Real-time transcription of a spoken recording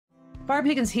Barb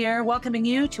Higgins here, welcoming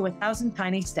you to 1,000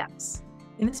 Tiny Steps.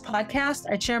 In this podcast,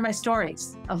 I share my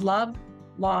stories of love,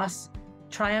 loss,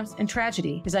 triumphs, and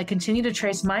tragedy as I continue to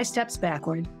trace my steps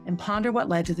backward and ponder what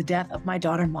led to the death of my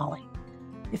daughter, Molly.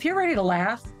 If you're ready to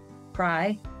laugh,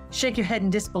 cry, shake your head in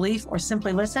disbelief, or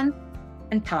simply listen,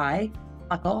 and tie,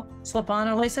 buckle, slip on,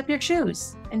 or lace up your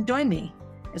shoes, and join me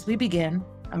as we begin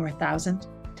our 1,000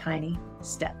 Tiny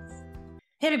Steps.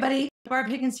 Hey everybody, Barb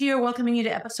Higgins here, welcoming you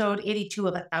to episode 82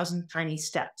 of 1,000 Tiny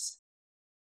Steps.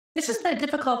 This is a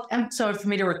difficult episode for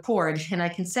me to record, and I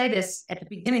can say this at the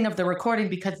beginning of the recording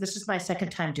because this is my second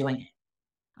time doing it.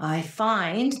 I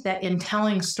find that in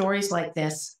telling stories like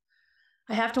this,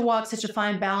 I have to walk such a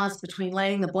fine balance between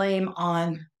laying the blame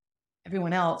on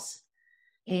everyone else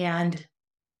and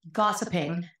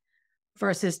gossiping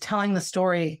versus telling the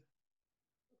story,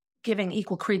 giving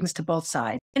equal credence to both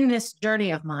sides. In this journey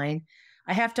of mine,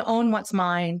 I have to own what's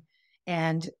mine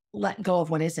and let go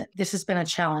of what isn't. This has been a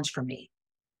challenge for me.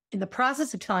 In the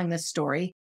process of telling this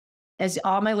story, as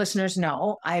all my listeners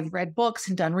know, I've read books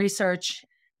and done research,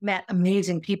 met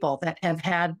amazing people that have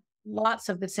had lots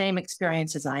of the same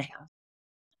experience as I have.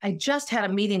 I just had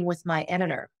a meeting with my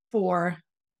editor for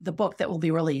the book that will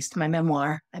be released, my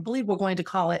memoir. I believe we're going to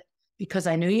call it Because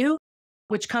I Knew You,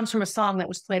 which comes from a song that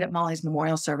was played at Molly's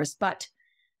memorial service. But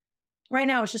right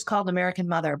now it's just called American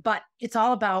Mother. But it's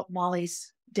all about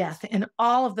Molly's death and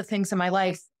all of the things in my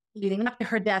life leading up to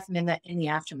her death and in the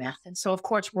aftermath. And so, of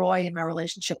course, Roy and my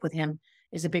relationship with him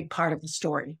is a big part of the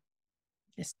story,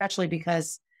 especially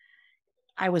because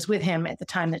I was with him at the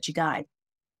time that she died.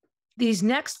 These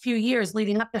next few years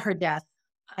leading up to her death,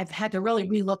 I've had to really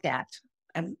relook at.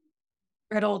 I've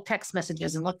read old text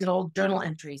messages and looked at old journal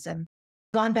entries and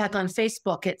gone back on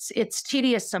Facebook. It's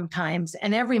tedious sometimes,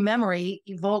 and every memory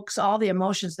evokes all the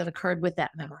emotions that occurred with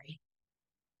that memory.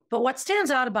 But what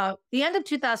stands out about the end of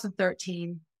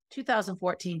 2013,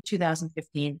 2014,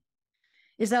 2015,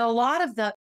 is that a lot of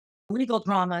the legal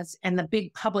dramas and the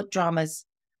big public dramas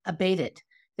abated.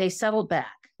 They settled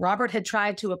back. Robert had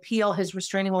tried to appeal his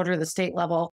restraining order at the state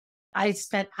level. I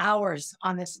spent hours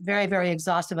on this very, very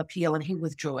exhaustive appeal, and he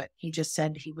withdrew it. He just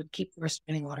said he would keep the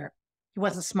restraining order. He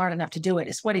wasn't smart enough to do it,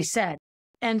 is what he said.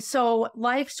 And so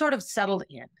life sort of settled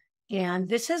in. And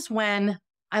this is when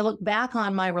I look back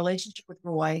on my relationship with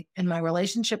Roy and my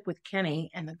relationship with Kenney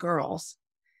and the girls.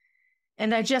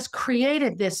 And I just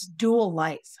created this dual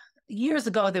life. Years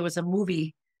ago, there was a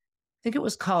movie, I think it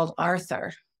was called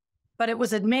Arthur, but it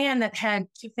was a man that had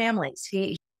two families.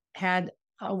 He had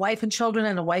a wife and children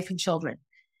and a wife and children.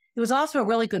 It was also a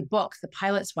really good book, The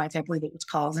Pilot's Wife, I believe it was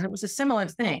called. And it was a similar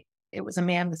thing. It was a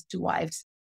man with two wives,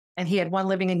 and he had one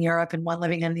living in Europe and one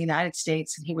living in the United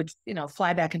States. And he would,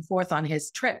 fly back and forth on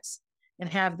his trips and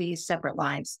have these separate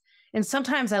lives. And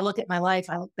sometimes I look at my life,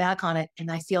 I look back on it, and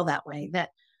I feel that way,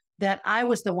 that I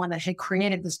was the one that had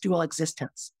created this dual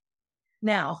existence.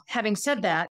 Now, having said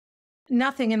that,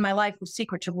 nothing in my life was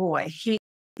secret to Roy. He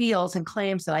feels and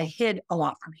claims that I hid a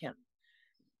lot from him.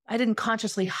 I didn't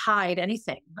consciously hide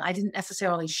anything. I didn't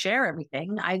necessarily share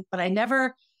everything, but I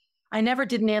never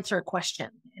didn't answer a question.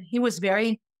 And he was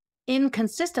very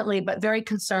inconsistently, but very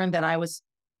concerned that I was,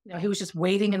 he was just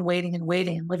waiting and waiting and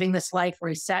waiting and living this life where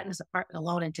he sat in his apartment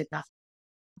alone and did nothing.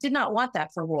 Did not want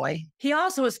that for Roy. He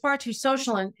also is far too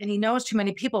social and he knows too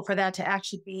many people for that to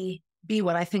actually be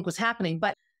what I think was happening.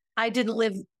 But I didn't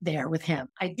live there with him.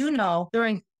 I do know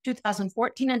during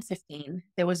 2014 and 15,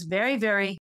 there was very,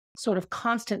 very sort of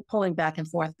constant pulling back and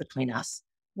forth between us,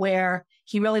 where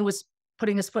he really was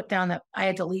putting his foot down that I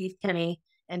had to leave Kenney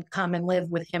and come and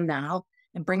live with him now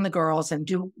and bring the girls and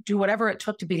do whatever it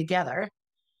took to be together.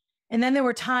 And then there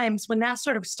were times when that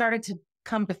sort of started to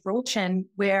come to fruition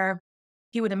where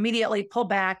he would immediately pull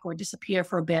back or disappear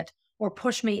for a bit or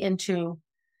push me into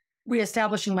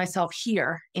reestablishing myself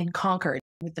here in Concord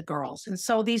with the girls. And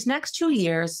so these next 2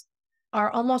 years are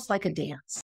almost like a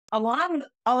dance. Along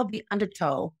all of the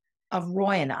undertow of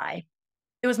Roy and I,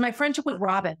 it was my friendship with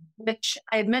Robin, which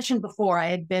I had mentioned before. I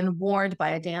had been warned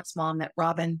by a dance mom that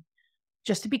Robin,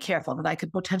 just to be careful, that I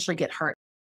could potentially get hurt.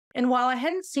 And while I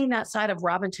hadn't seen that side of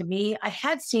Robin to me, I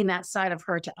had seen that side of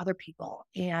her to other people.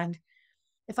 And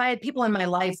if I had people in my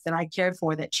life that I cared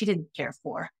for that she didn't care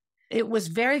for, it was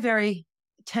very, very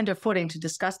tender footing to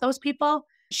discuss those people.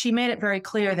 She made it very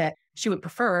clear that she would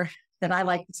prefer that I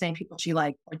like the same people she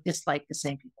liked or dislike the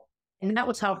same people. And that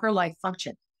was how her life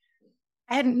functioned.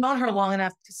 I hadn't known her long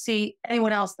enough to see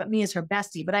anyone else but me as her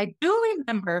bestie, but I do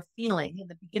remember feeling in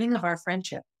the beginning of our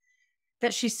friendship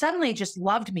that she suddenly just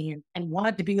loved me and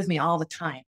wanted to be with me all the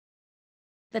time.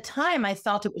 At the time, I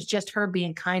felt it was just her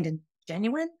being kind and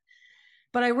genuine,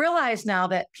 but I realize now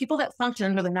that people that function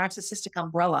under the narcissistic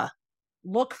umbrella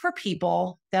look for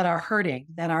people that are hurting,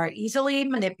 that are easily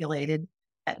manipulated,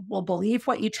 that will believe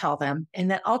what you tell them,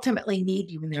 and that ultimately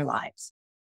need you in their lives.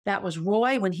 That was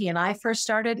Roy when he and I first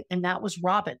started, and that was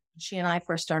Robin when she and I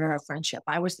first started our friendship.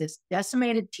 I was this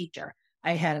decimated teacher.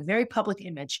 I had a very public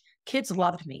image. Kids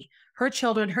loved me. Her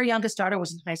children, her youngest daughter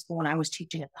was in high school when I was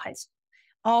teaching at the high school.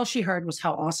 All she heard was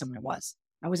how awesome I was.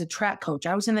 I was a track coach.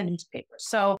 I was in the newspaper.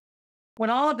 So when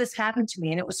all of this happened to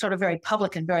me, and it was sort of very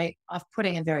public and very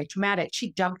off-putting and very traumatic,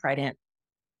 she jumped right in.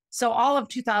 So all of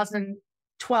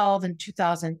 2012 and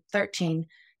 2013,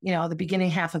 the beginning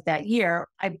half of that year,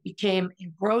 I became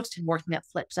engrossed in working at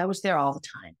Flips. I was there all the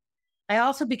time. I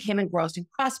also became engrossed in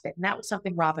CrossFit, and that was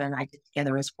something Robin and I did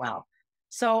together as well.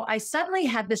 So I suddenly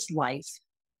had this life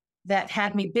that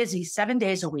had me busy 7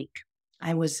 days a week.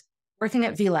 I was working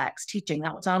at VLAX, teaching.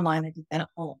 That was online. I did that at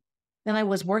home. Then I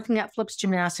was working at Flips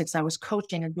Gymnastics. I was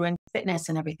coaching and doing fitness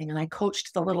and everything. And I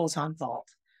coached the littles on vault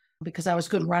because I was a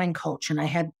good running coach. And I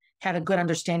had a good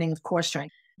understanding of core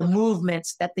strength. The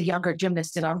movements that the younger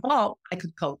gymnasts did on vault, I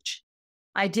could coach.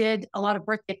 I did a lot of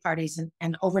birthday parties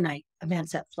and overnight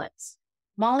events at Flips.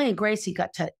 Molly and Gracie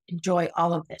got to enjoy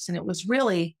all of this. And it was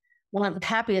really one of the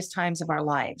happiest times of our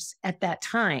lives at that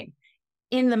time,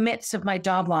 in the midst of my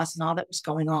job loss and all that was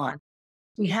going on.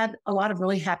 We had a lot of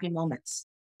really happy moments.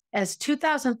 As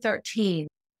 2013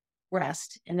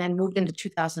 progressed and then moved into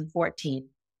 2014,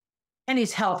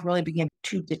 Kenney's health really began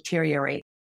to deteriorate.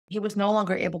 He was no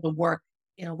longer able to work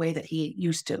in a way that he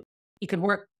used to. He could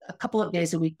work a couple of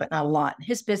days a week, but not a lot.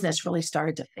 His business really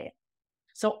started to fail.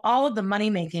 So all of the money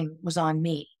making was on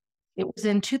me. It was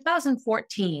in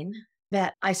 2014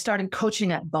 that I started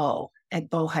coaching at Bow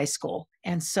High School.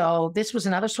 And so this was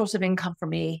another source of income for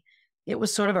me. It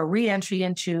was sort of a re-entry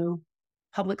into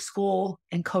public school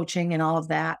and coaching and all of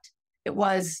that. It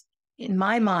was, in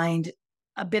my mind,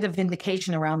 a bit of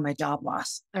vindication around my job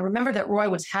loss. I remember that Roy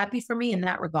was happy for me in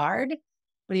that regard,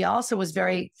 but he also was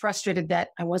very frustrated that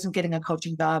I wasn't getting a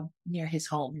coaching job near his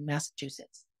home in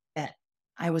Massachusetts, that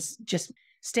I was just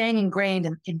staying ingrained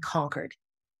in Concord.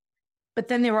 But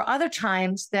then there were other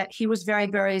times that he was very,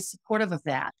 very supportive of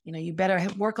that. You better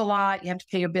work a lot. You have to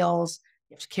pay your bills.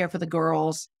 You have to care for the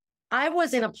girls. I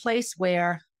was in a place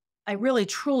where I really,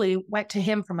 truly went to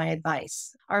him for my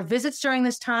advice. Our visits during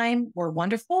this time were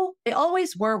wonderful. They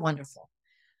always were wonderful.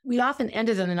 We often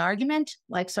ended in an argument,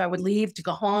 so I would leave to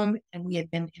go home and we had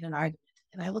been in an argument.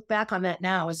 And I look back on that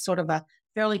now as sort of a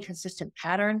fairly consistent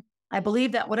pattern. I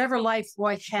believe that whatever life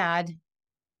Roy had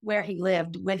where he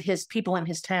lived with his people in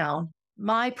his town,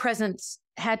 my presence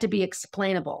had to be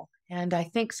explainable. And I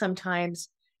think sometimes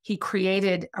he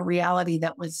created a reality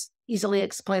that was easily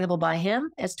explainable by him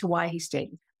as to why he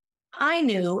stayed. I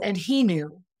knew, and he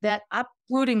knew, that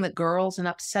uprooting the girls and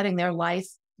upsetting their life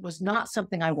was not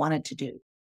something I wanted to do.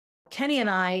 Kenney and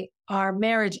I, our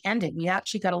marriage ended. We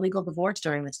actually got a legal divorce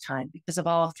during this time because of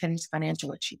all of Kenney's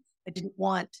financial issues. I didn't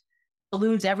want to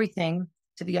lose everything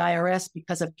to the IRS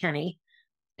because of Kenney.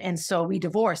 And so we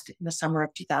divorced in the summer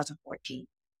of 2014.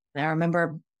 And I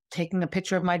remember taking a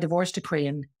picture of my divorce decree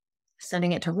and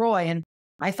sending it to Roy. And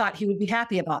I thought he would be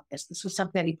happy about this. This was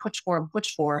something that he pushed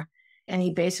for. And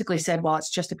he basically said, well, it's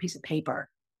just a piece of paper.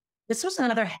 This was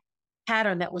another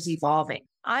pattern that was evolving.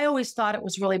 I always thought it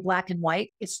was really black and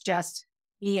white. It's just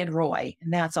me and Roy,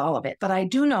 and that's all of it. But I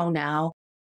do know now,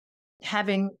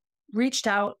 having reached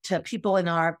out to people in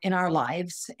our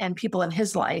lives and people in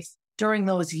his life during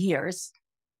those years,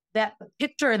 that the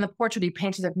picture and the portrait he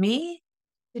painted of me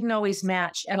didn't always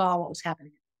match at all what was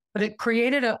happening. But it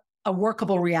created a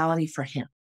workable reality for him.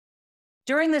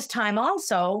 During this time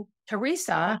also,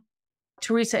 Teresa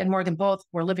and Morgan both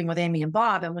were living with Amy and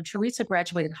Bob. And when Teresa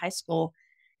graduated high school,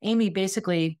 Amy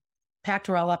basically packed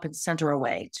her all up and sent her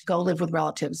away to go live with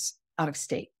relatives out of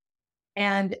state.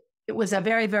 And it was a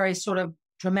very, very sort of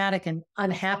dramatic and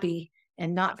unhappy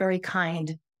and not very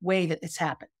kind way that this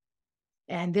happened.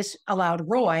 And this allowed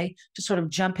Roy to sort of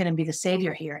jump in and be the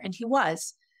savior here. And he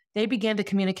was. They began to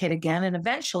communicate again. And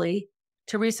eventually,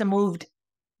 Teresa moved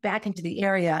back into the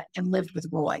area and lived with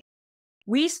Roy.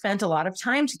 We spent a lot of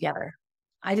time together.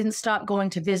 I didn't stop going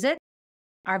to visit.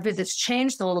 Our visits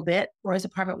changed a little bit. Roy's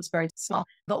apartment was very small,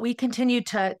 but we continued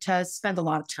to spend a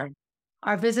lot of time.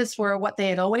 Our visits were what they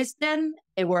had always been.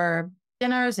 They were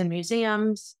dinners and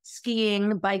museums,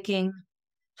 skiing, biking,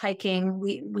 hiking.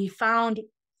 We found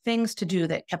things to do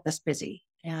that kept us busy.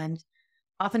 And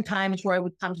oftentimes Roy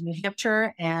would come to New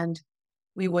Hampshire and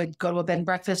we would go to a bed and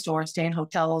breakfast or stay in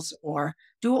hotels or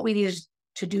do what we needed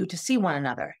to do to see one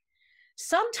another.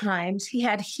 Sometimes he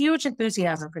had huge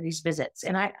enthusiasm for these visits.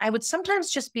 And I would sometimes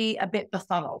just be a bit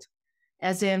befuddled,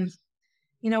 as in,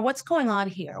 what's going on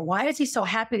here? Why is he so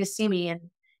happy to see me?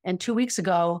 And 2 weeks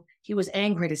ago, he was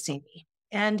angry to see me.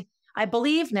 And I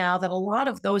believe now that a lot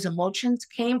of those emotions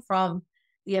came from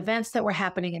the events that were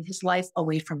happening in his life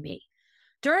away from me.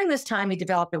 During this time, he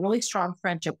developed a really strong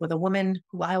friendship with a woman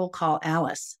who I will call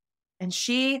Alice. And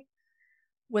she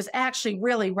was actually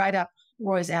really right up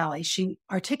Roy's alley. She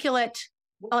articulate,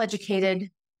 well-educated.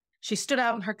 She stood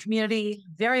out in her community,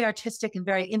 very artistic and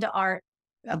very into art,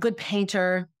 a good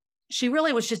painter. She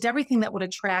really was just everything that would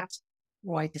attract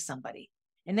Roy to somebody.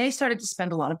 And they started to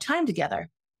spend a lot of time together.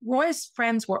 Roy's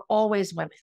friends were always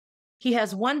women. He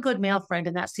has one good male friend,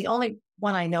 and that's the only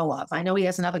one I know of. I know he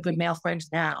has another good male friend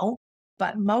now,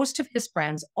 but most of his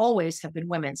friends always have been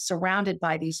women surrounded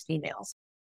by these females,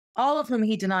 all of whom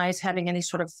he denies having any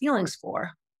sort of feelings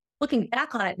for. Looking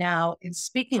back on it now and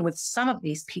speaking with some of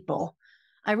these people,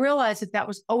 I realized that that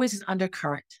was always an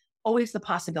undercurrent, always the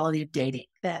possibility of dating,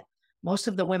 that most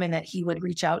of the women that he would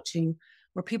reach out to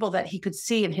were people that he could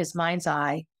see in his mind's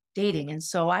eye dating. And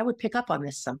so I would pick up on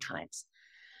this sometimes.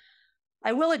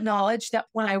 I will acknowledge that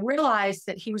when I realized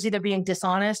that he was either being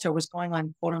dishonest or was going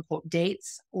on quote unquote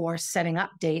dates or setting up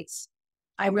dates,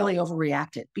 I really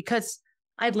overreacted because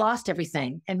I'd lost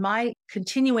everything. And my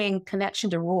continuing connection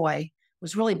to Roy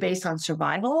was really based on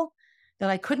survival, that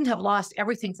I couldn't have lost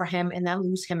everything for him and then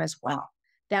lose him as well.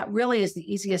 That really is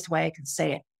the easiest way I can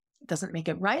say it. It doesn't make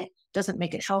it right, doesn't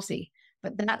make it healthy,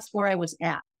 but that's where I was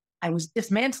at. I was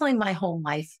dismantling my home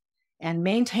life and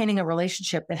maintaining a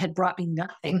relationship that had brought me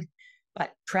nothing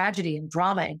but tragedy and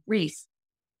drama and grief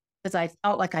because I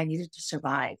felt like I needed to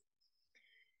survive.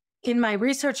 In my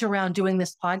research around doing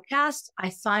this podcast,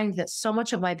 I find that so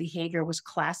much of my behavior was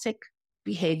classic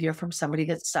behavior from somebody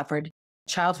that suffered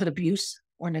childhood abuse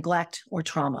or neglect or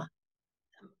trauma.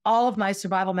 All of my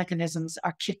survival mechanisms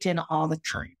are kicked in all the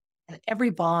time. And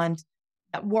every bond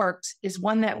that works is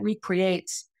one that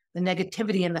recreates the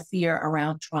negativity and the fear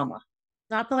around trauma.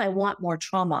 Not that I want more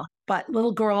trauma, but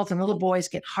little girls and little boys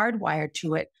get hardwired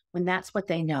to it when that's what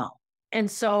they know. And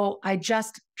so I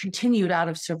just continued out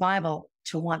of survival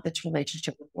to want this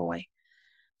relationship with Roy.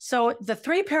 So the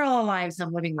three parallel lives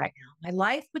I'm living right now, my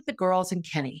life with the girls in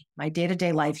Kenney, my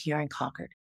day-to-day life here in Concord,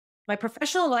 my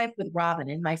professional life with Robin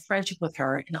and my friendship with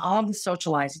her and all of the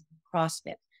socializing and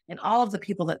CrossFit and all of the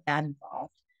people that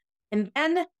involved. And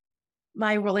then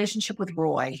my relationship with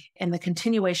Roy and the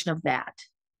continuation of that.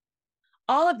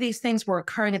 All of these things were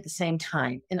occurring at the same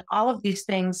time. And all of these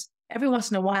things, every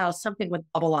once in a while, something would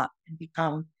bubble up and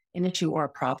become an issue or a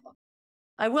problem.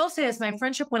 I will say, as my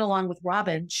friendship went along with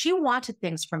Robin, she wanted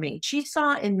things from me. She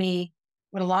saw in me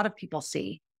what a lot of people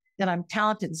see, that I'm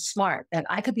talented and smart, that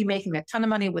I could be making a ton of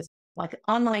money with like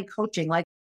online coaching. Like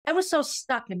I was so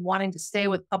stuck in wanting to stay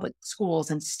with public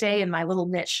schools and stay in my little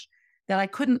niche that I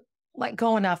couldn't let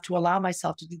go enough to allow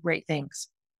myself to do great things.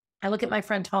 I look at my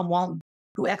friend Tom Walton,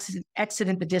 who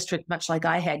exited the district much like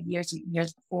I had years and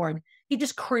years before. And he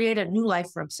just created a new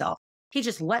life for himself. He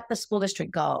just let the school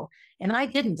district go. And I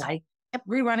didn't. I kept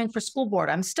rerunning for school board.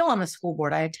 I'm still on the school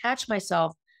board. I attached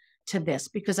myself to this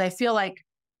because I feel like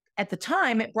at the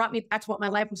time it brought me back to what my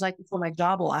life was like before my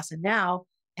job loss. And now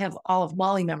I have all of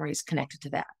Molly memories connected to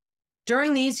that.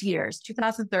 During these years,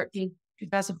 2013,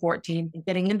 2014, and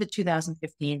getting into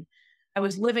 2015, I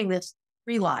was living this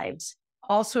three lives,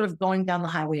 all sort of going down the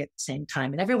highway at the same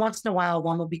time. And every once in a while,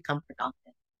 one will become predominant.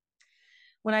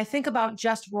 When I think about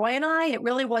just Roy and I, it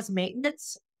really was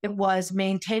maintenance. It was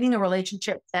maintaining a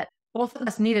relationship that both of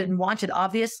us needed and wanted,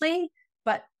 obviously,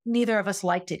 but neither of us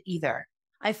liked it either.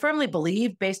 I firmly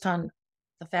believe, based on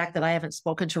the fact that I haven't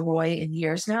spoken to Roy in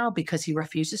years now because he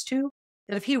refuses to,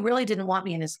 that if he really didn't want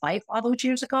me in his life all those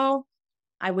years ago,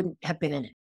 I wouldn't have been in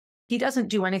it. He doesn't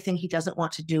do anything he doesn't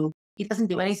want to do. He doesn't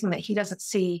do anything that he doesn't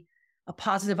see a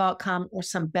positive outcome or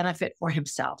some benefit for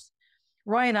himself.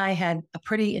 Roy and I had a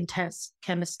pretty intense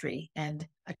chemistry and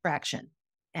attraction.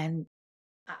 And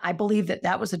I believe that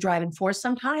that was a driving force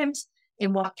sometimes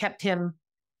in what kept him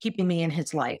keeping me in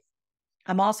his life.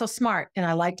 I'm also smart and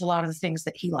I liked a lot of the things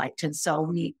that he liked. And so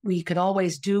we could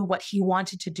always do what he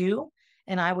wanted to do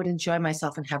and I would enjoy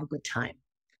myself and have a good time.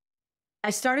 I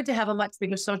started to have a much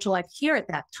bigger social life here at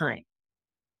that time.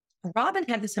 Robin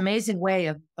had this amazing way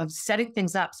of setting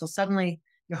things up. So suddenly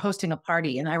you're hosting a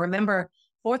party. And I remember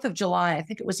 4th of July, I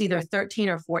think it was either 13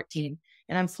 or 14.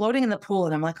 And I'm floating in the pool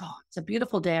and I'm like, oh, it's a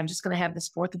beautiful day. I'm just going to have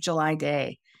this 4th of July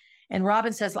day. And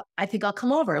Robin says, I think I'll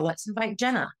come over. Let's invite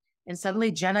Jenna. And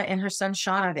suddenly Jenna and her son,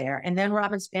 Sean, are there. And then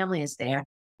Robin's family is there.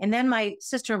 And then my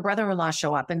sister and brother-in-law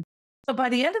show up. And so by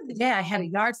the end of the day, I had a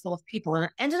yard full of people and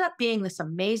it ended up being this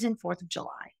amazing 4th of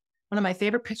July. One of my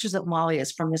favorite pictures of Molly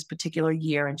is from this particular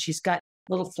year. And she's got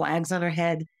little flags on her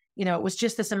head. You know, it was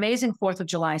just this amazing 4th of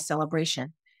July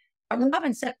celebration.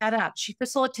 Robin set that up. She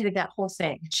facilitated that whole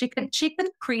thing. She could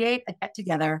create a get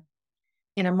together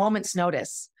in a moment's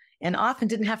notice and often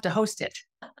didn't have to host it,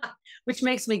 which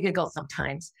makes me giggle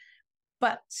sometimes.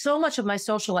 But so much of my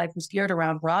social life was geared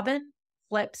around Robin,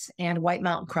 flips, and White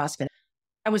Mountain CrossFit.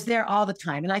 I was there all the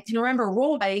time. And I can remember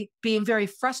Roy being very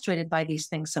frustrated by these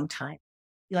things sometimes.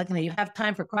 Like, you have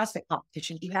time for CrossFit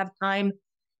competitions. You have time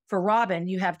for Robin.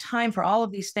 You have time for all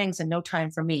of these things and no time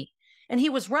for me. And he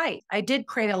was right. I did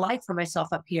create a life for myself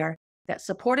up here that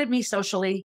supported me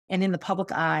socially and in the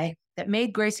public eye, that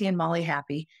made Gracie and Molly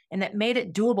happy, and that made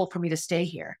it doable for me to stay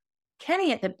here.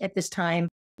 Kenney at this time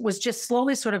was just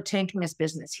slowly sort of tanking his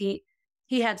business. He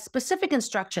had specific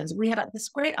instructions. We had this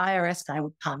great IRS guy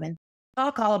would come and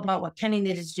talk all about what Kenney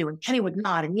needed to do, and Kenney would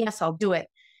nod, and yes, I'll do it.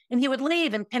 And he would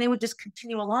leave, and Kenney would just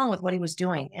continue along with what he was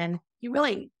doing. And he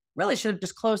really, really should have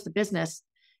just closed the business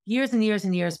years and years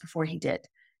and years before he did.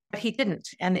 But he didn't,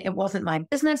 and it wasn't my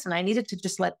business, and I needed to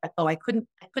just let that go. I couldn't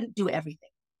do everything.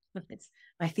 It's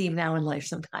my theme now in life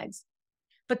sometimes.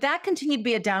 But that continued to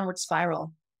be a downward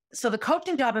spiral. So the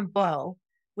coaching job in Bow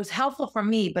was helpful for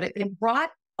me, but it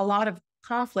brought a lot of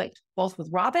conflict, both with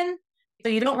Robin. So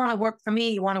you don't want to work for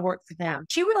me, you want to work for them.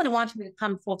 She really wanted me to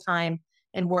come full time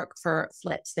and work for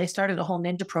Flits. They started a whole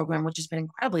ninja program, which has been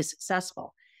incredibly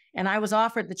successful. And I was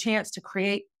offered the chance to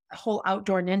create a whole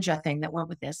outdoor ninja thing that went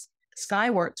with this.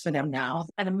 Sky works for them now,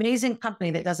 an amazing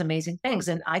company that does amazing things.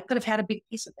 And I could have had a big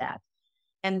piece of that.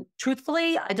 And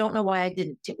truthfully, I don't know why I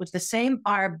didn't. It was the same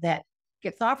Barb that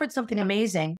gets offered something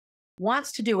amazing,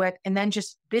 wants to do it, and then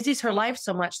just busies her life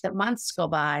so much that months go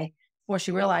by before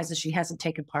she realizes she hasn't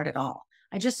taken part at all.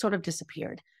 I just sort of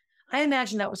disappeared. I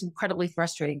imagine that was incredibly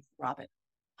frustrating for Robin.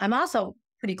 I'm also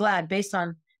pretty glad, based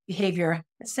on behavior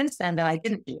since then, that I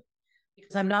didn't do it,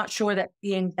 because I'm not sure that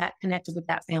being that connected with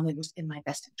that family was in my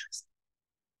best interest.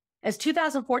 As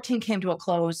 2014 came to a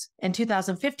close and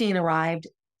 2015 arrived,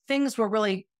 things were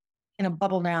really in a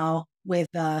bubble now with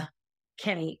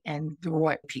Kenney and the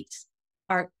Roy piece.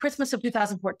 Our Christmas of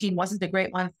 2014 wasn't a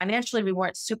great one. Financially, we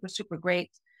weren't super, super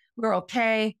great. We were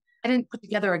okay. I didn't put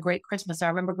together a great Christmas. I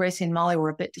remember Gracie and Molly were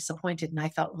a bit disappointed, and I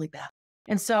felt really bad.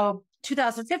 And so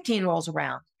 2015 rolls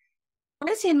around.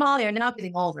 Gracie and Molly are now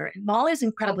getting older, and Molly's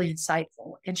incredibly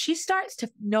insightful. And she starts to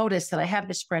notice that I have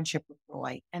this friendship with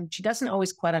Roy, and she doesn't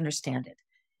always quite understand it.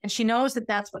 And she knows that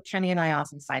that's what Kenney and I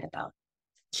often fight about.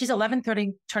 She's 11,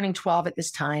 turning 12 at this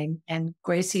time, and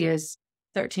Gracie is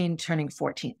 13, turning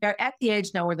 14. They're at the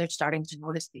age now where they're starting to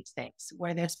notice these things,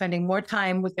 where they're spending more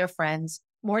time with their friends,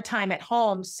 more time at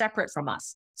home separate from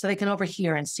us, so they can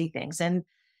overhear and see things. And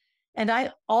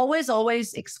I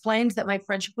always explained that my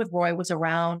friendship with Roy was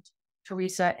around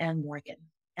Teresa and Morgan.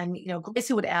 And,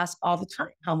 Gracie would ask all the time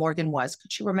how Morgan was,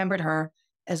 because she remembered her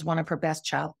as one of her best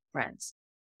childhood friends.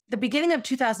 The beginning of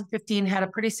 2015 had a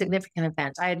pretty significant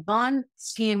event. I had gone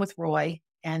skiing with Roy,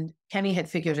 and Kenney had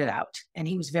figured it out, and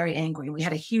he was very angry. We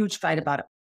had a huge fight about it,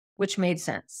 which made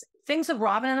sense. Things with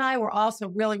Robin and I were also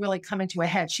really, really coming to a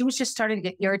head. She was just starting to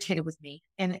get irritated with me.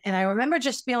 And I remember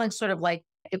just feeling sort of like,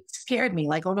 it scared me,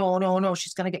 like, oh, no,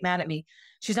 she's going to get mad at me.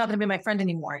 She's not going to be my friend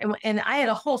anymore. And I had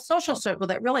a whole social circle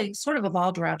that really sort of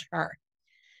evolved around her.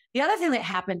 The other thing that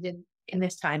happened in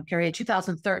this time period,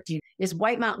 2013, is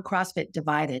White Mountain CrossFit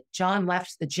divided. John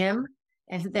left the gym,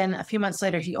 and then a few months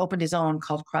later, he opened his own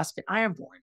called CrossFit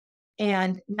Ironborn.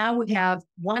 And now we have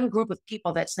one group of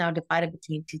people that's now divided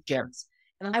between two gyms.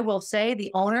 And I will say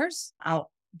the owners,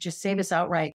 I'll just say this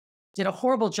outright, did a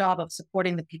horrible job of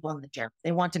supporting the people in the gym.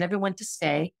 They wanted everyone to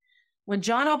stay. When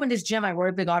John opened his gym, I wrote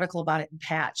a big article about it in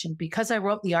Patch. And because I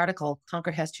wrote the article,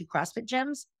 Concord has two CrossFit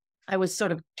gyms, I was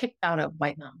sort of kicked out of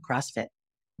White Mountain CrossFit.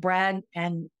 Brad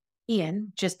and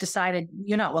Ian just decided,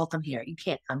 you're not welcome here. You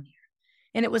can't come here.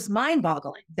 And it was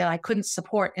mind-boggling that I couldn't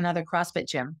support another CrossFit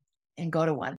gym and go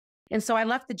to one. And so I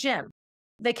left the gym.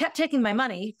 They kept taking my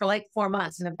money for like 4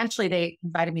 months, and eventually they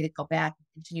invited me to go back and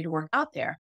continue to work out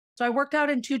there. So I worked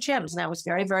out in two gyms, and I was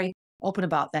very, very open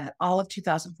about that. All of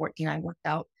 2014, I worked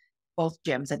out both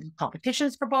gyms. I did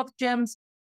competitions for both gyms.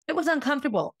 It was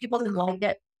uncomfortable. People didn't like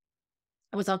it.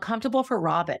 It was uncomfortable for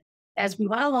Robin. As we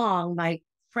went along, my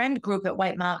friend group at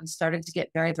White Mountain started to get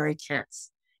very, very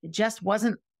tense. It just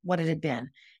wasn't what it had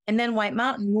been. And then White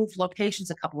Mountain moved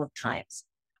locations a couple of times.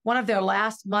 One of their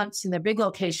last months in their big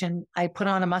location, I put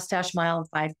on a Mustache Mile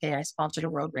and 5K. I sponsored a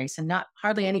road race, and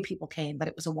hardly any people came, but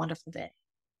it was a wonderful day.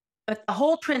 But the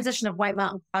whole transition of White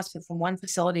Mountain CrossFit from one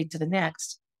facility to the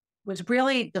next was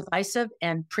really divisive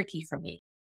and tricky for me.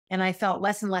 And I felt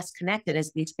less and less connected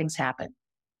as these things happened.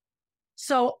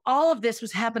 So all of this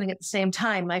was happening at the same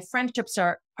time. My friendships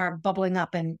are bubbling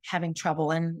up and having trouble.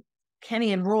 And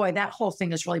Kenney and Roy, that whole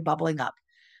thing is really bubbling up.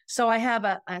 So I have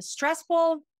a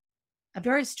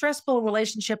very stressful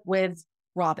relationship with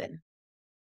Robin.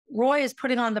 Roy is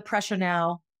putting on the pressure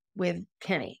now with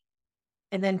Kenney.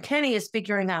 And then Kenney is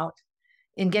figuring out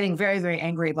and getting very, very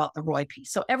angry about the Roy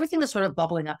piece. So everything is sort of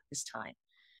bubbling up at this time.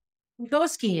 We go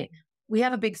skiing. We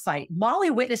have a big fight. Molly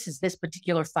witnesses this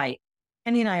particular fight.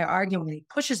 Kenney and I are arguing, and he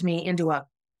pushes me into a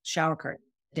shower curtain,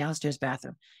 downstairs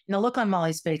bathroom. And the look on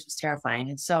Molly's face was terrifying.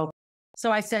 And so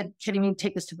I said, Kenney, we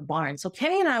take this to the barn. So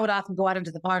Kenney and I would often go out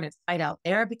into the barn and fight out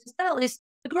there because then at least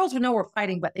the girls would know we're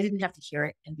fighting, but they didn't have to hear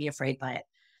it and be afraid by it.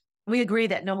 We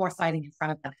agreed that no more fighting in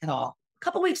front of them at all. A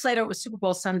couple of weeks later, it was Super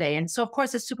Bowl Sunday. And so, of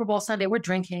course, it's Super Bowl Sunday. We're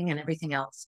drinking and everything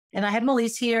else. And I had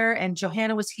Melise here and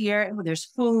Johanna was here. And there's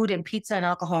food and pizza and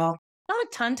alcohol. Not a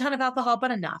ton of alcohol,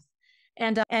 but enough.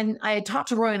 And I had talked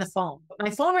to Roy on the phone. But my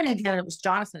phone rang again, and it was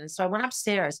Jonathan. And so I went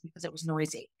upstairs because it was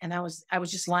noisy. And I was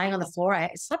just lying on the floor.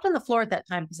 I slept on the floor at that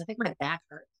time because I think my back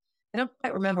hurt. I don't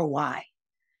quite remember why.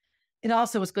 It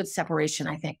also was good separation,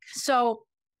 I think. So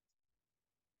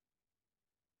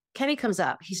Kenney comes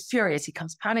up. He's furious. He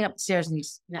comes pounding up the stairs and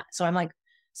so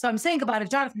I'm saying goodbye to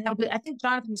Jonathan. I think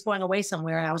Jonathan was going away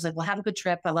somewhere. And I was like, well, have a good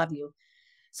trip. I love you.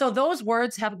 So those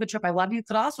words, have a good trip, I love you,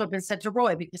 could also have been said to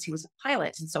Roy because he was a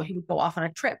pilot. And so he would go off on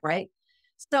a trip, right?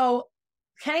 So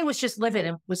Kenney was just livid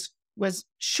and was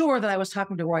sure that I was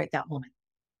talking to Roy at that moment.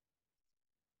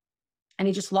 And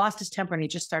he just lost his temper and he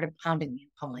just started pounding me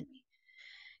and pulling me.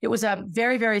 It was a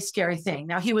very, very scary thing.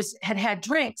 Now he had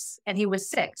drinks and he was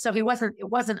sick. So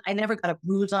I never got a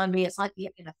bruise on me. It's not like he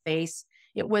hit me in the face.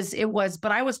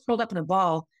 But I was curled up in a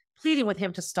ball, pleading with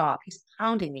him to stop. He's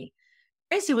pounding me.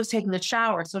 Gracie was taking the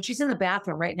shower. So she's in the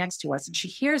bathroom right next to us and she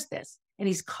hears this and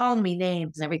he's calling me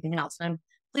names and everything else. And I'm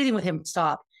pleading with him to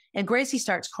stop. And Gracie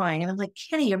starts crying. And I'm like,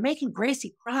 Kenney, you're making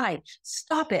Gracie cry.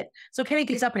 Stop it. So Kenney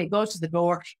gets up and he goes to the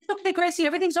door. It's okay, Gracie,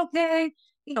 everything's okay.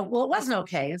 Well, it wasn't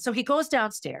okay. And so he goes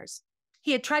downstairs.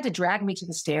 He had tried to drag me to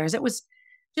the stairs. It was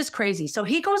just crazy. So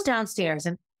he goes downstairs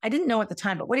and I didn't know at the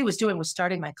time, but what he was doing was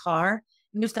starting my car.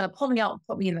 And he was going to pull me out and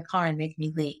put me in the car and make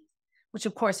me leave, which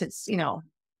of course it's,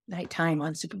 nighttime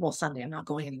on Super Bowl Sunday. I'm not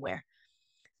going anywhere.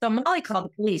 So Molly called the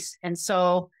police. And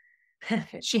so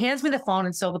she hands me the phone.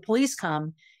 And so the police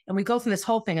come and we go through this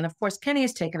whole thing. And of course, Kenney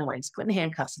is taken away. He's put in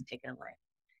handcuffs and taken away.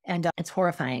 And it's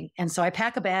horrifying. And so I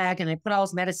pack a bag and I put all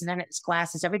his medicine in it, his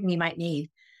glasses, everything he might need,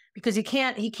 because he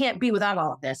can't be without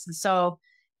all of this. And so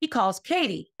he calls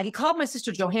Katie. And he called my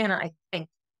sister Johanna, I think,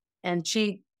 and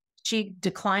she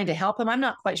declined to help him. I'm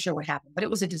not quite sure what happened, but it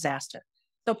was a disaster.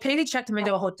 So Katie checked him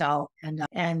into a hotel,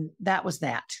 and that was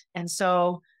that. And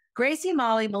so Gracie,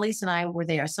 Molly, Melise, and I were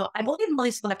there. So I believe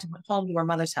Melise left and went home to her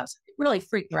mother's house. It really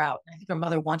freaked her out. I think her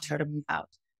mother wanted her to move out.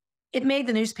 It made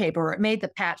the newspaper. It made the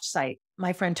Patch site.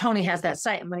 My friend Tony has that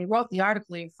site. And when he wrote the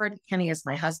article, he referred to Kenney as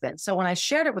my husband. So when I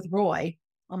shared it with Roy,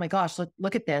 oh my gosh,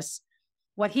 look at this.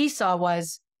 What he saw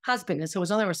was husband. And so his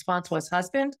only response was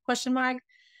husband, ?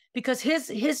 Because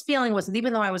his feeling was that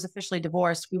even though I was officially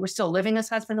divorced, we were still living as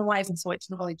husband and wife. And so it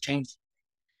didn't really change.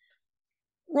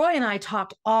 Roy and I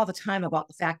talked all the time about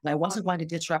the fact that I wasn't going to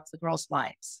disrupt the girls'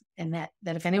 lives. And that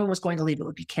if anyone was going to leave, it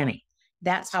would be Kenney.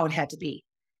 That's how it had to be.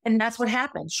 And that's what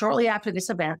happened. Shortly after this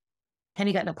event,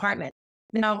 Kenney got an apartment.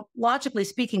 Now, logically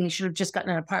speaking, he should have just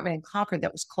gotten an apartment in Concord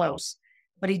that was close,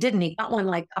 but he didn't. He got one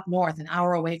like up north, an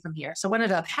hour away from here. So what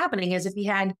ended up happening is if he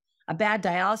had a bad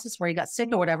dialysis where he got sick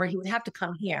or whatever, he would have to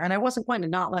come here. And I wasn't going to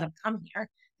not let him come here.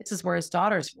 This is where his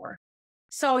daughters were.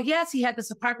 So yes, he had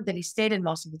this apartment that he stayed in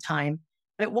most of the time,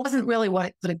 but it wasn't really what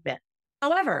it could have been.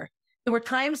 However, there were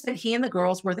times that he and the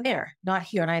girls were there, not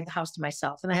here, and I had the house to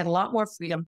myself. And I had a lot more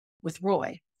freedom with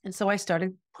Roy. And so I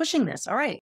started pushing this. All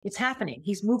right, it's happening.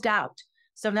 He's moved out.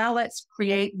 So now let's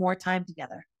create more time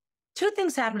together. Two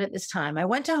things happened at this time. I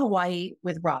went to Hawaii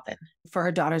with Robin for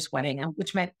her daughter's wedding,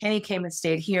 which meant Kenney came and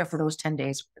stayed here for those 10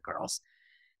 days with the girls.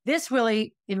 This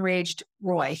really enraged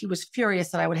Roy. He was furious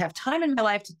that I would have time in my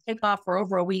life to take off for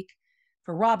over a week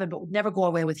for Robin, but would never go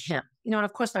away with him. And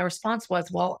of course, my response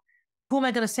was, well, who am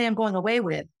I going to say I'm going away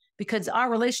with? Because our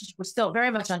relationship was still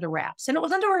very much under wraps. And it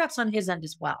was under wraps on his end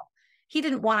as well. He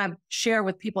didn't want to share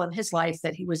with people in his life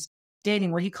that he was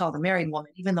dating what he called a married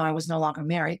woman, even though I was no longer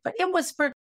married. But it was,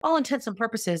 for all intents and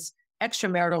purposes,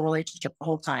 extramarital relationship the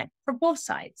whole time for both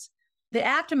sides. The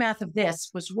aftermath of this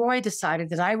was Roy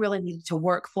decided that I really needed to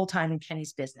work full-time in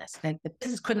Kenney's business, that the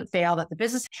business couldn't fail, that the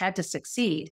business had to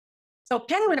succeed. So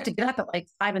Kenney would have to get up at like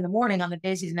 5 a.m. on the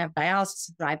days he didn't have dialysis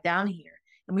and drive down here.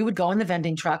 And we would go in the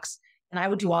vending trucks and I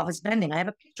would do all his vending. I have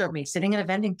a picture of me sitting in a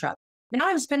vending truck. Now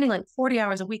I'm spending like 40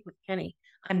 hours a week with Kenney.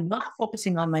 I'm not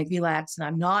focusing on my VLAX and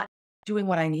I'm not doing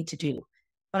what I need to do.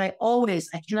 But I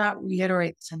cannot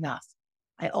reiterate this enough.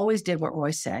 I always did what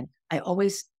Roy said. I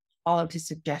always followed his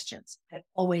suggestions. I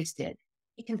always did.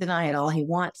 He can deny it all he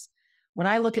wants. When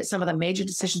I look at some of the major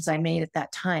decisions I made at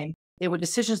that time, they were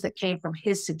decisions that came from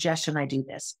his suggestion I do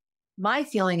this. My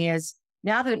feeling is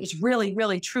now that it was really,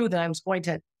 really true that I was going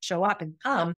to show up and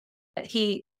come, that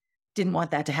he didn't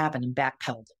want that to happen and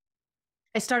backpedaled.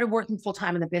 I started working full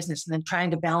time in the business and then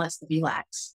trying to balance the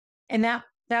VLAX. And that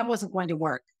wasn't going to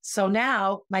work. So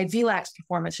now my VLAX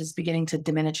performance is beginning to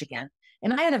diminish again.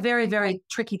 And I had a very, very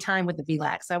tricky time with the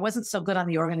VLAX. I wasn't so good on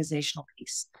the organizational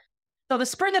piece. So the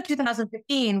spring of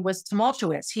 2015 was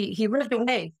tumultuous. He lived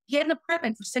away. He had an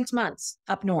apartment for 6 months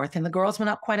up north, and the girls went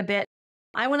up quite a bit.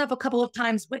 I went up a couple of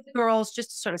times with the girls just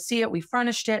to sort of see it. We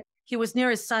furnished it. He was near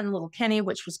his son, little Kenney,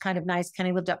 which was kind of nice.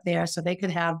 Kenney lived up there, so they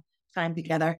could have time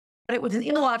together. But it was an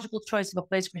illogical choice of a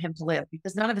place for him to live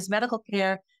because none of his medical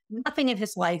care, nothing in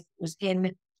his life was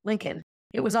in Lincoln.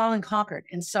 It was all in Concord.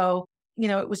 And so,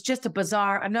 it was just a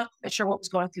bizarre, I'm not quite sure what was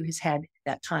going through his head at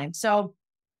that time. So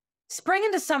spring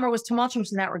into summer was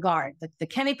tumultuous in that regard. The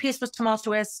Kenney piece was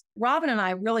tumultuous. Robin and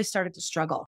I really started to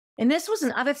struggle. And this was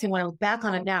another thing when I look back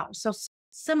on it now. So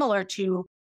similar to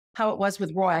how it was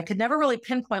with Roy. I could never really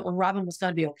pinpoint when Robin was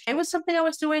going to be okay with something I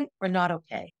was doing or not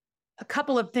okay. A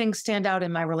couple of things stand out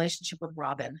in my relationship with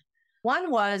Robin.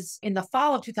 One was in the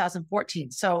fall of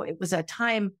 2014. So it was a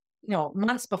time,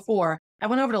 months before, I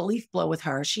went over to leaf blow with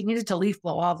her. She needed to leaf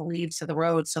blow all the leaves to the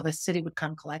road so the city would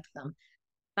come collect them.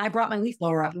 I brought my leaf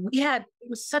blower up and it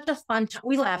was such a fun time.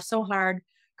 We laughed so hard.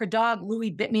 Her dog, Louie,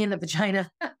 bit me in the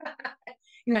vagina.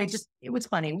 It was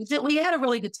funny. We had a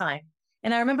really good time.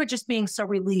 And I remember just being so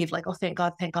relieved, like, oh, thank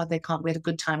God they called. We had a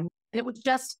good time. And it was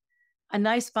just a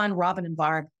nice, fun Robin and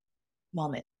Barb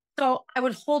moment. So I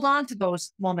would hold on to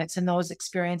those moments and those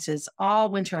experiences all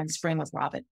winter and spring with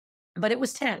Robin. But it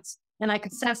was tense. And I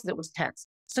could sense that it was tense.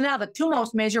 So now the two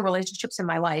most major relationships in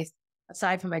my life,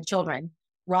 aside from my children,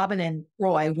 Robin and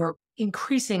Roy, were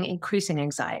increasing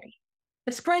anxiety.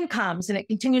 The spring comes and it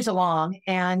continues along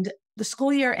and the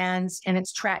school year ends and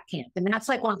it's track camp. And that's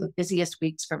like one of the busiest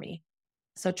weeks for me.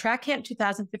 So track camp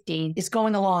 2015 is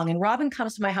going along and Robin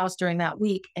comes to my house during that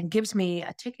week and gives me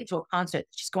a ticket to a concert.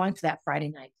 She's going to that Friday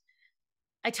night.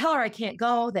 I tell her I can't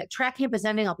go, that track camp is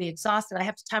ending. I'll be exhausted. I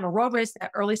have to time a road race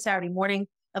that early Saturday morning.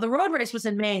 Now the road race was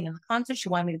in Maine and the concert she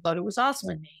wanted me to go to was also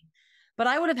in Maine. But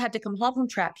I would have had to come home from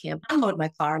track camp, unload my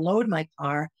car, load my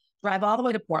car, drive all the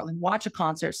way to Portland, watch a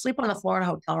concert, sleep on the floor in a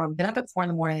hotel room, get up at 4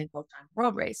 a.m. and go time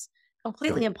road race.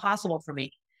 Completely impossible for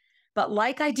me. But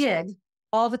like I did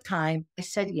all the time, I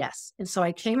said yes. And so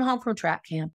I came home from track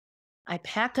camp. I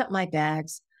packed up my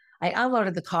bags. I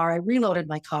unloaded the car. I reloaded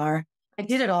my car. I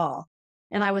did it all.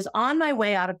 And I was on my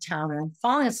way out of town and I'm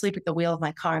falling asleep at the wheel of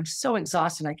my car. I'm so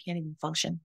exhausted, I can't even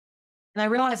function. And I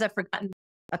realized I'd forgotten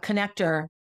a connector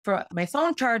for my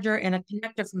phone charger and a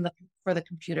connector for the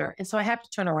computer. And so I have to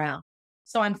turn around.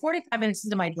 So I'm 45 minutes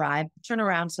into my drive, turn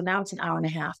around. So now it's an hour and a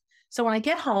half. So when I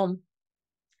get home,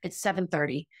 it's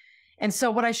 7:30. And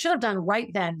so what I should have done right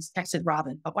then is texted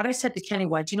Robin. But what I said to Kenney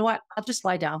was, you know what? I'll just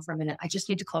lie down for a minute. I just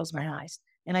need to close my eyes.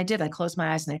 And I did. I closed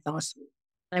my eyes and I fell asleep.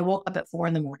 And I woke up at 4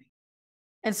 a.m.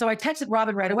 And so I texted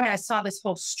Robin right away. I saw this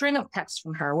whole string of texts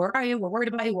from her. Where are you? We're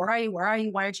worried about you. Where are you? Where are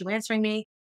you? Why aren't you answering me?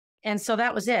 And so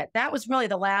that was it. That was really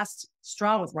the last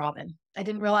straw with Robin. I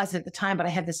didn't realize it at the time, but I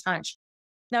had this hunch.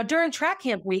 Now, during track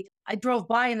camp week, I drove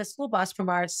by in the school bus from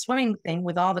our swimming thing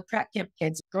with all the track camp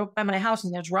kids, drove by my house,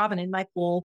 and there's Robin in my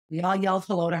pool. We all yelled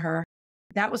hello to her.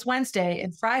 That was Wednesday.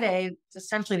 And Friday was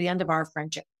essentially the end of our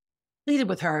friendship. Pleaded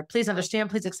with her, please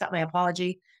understand, please accept my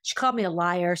apology. She called me a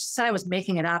liar. She said I was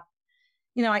making it up.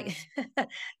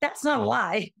 That's not a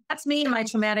lie. That's me and my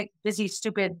traumatic, busy,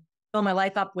 stupid, fill my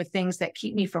life up with things that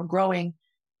keep me from growing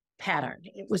pattern.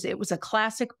 It was a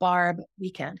classic Barb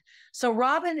weekend. So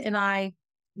Robin and I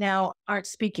now aren't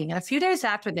speaking. And a few days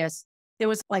after this, there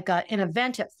was like an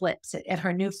event at Flips, at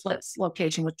her new Flips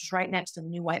location, which is right next to the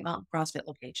new White Mountain CrossFit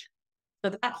location.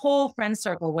 So that whole friend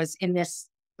circle was in this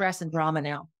stress and drama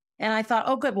now. And I thought,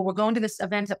 oh, good. Well, we're going to this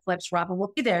event at Flips. Robin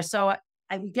will be there. So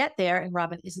I get there and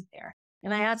Robin isn't there.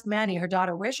 And I asked Maddie, her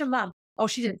daughter, where's your mom? Oh,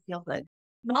 she didn't feel good.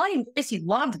 Molly and Gracie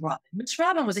loved Robin. Miss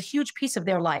Robin was a huge piece of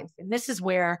their life. And this is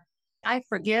where I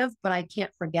forgive, but I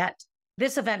can't forget.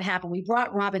 This event happened. We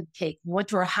brought Robin cake. We went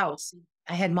to her house.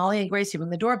 I had Molly and Gracie ring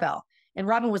the doorbell. And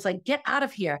Robin was like, get out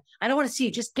of here. I don't want to see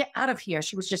you. Just get out of here.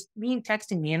 She was just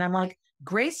texting me. And I'm like,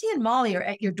 Gracie and Molly are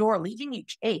at your door leaving you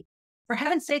cake. For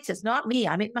heaven's sakes, it's not me.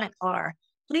 I'm in my car.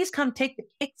 Please come take the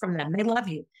cake from them. They love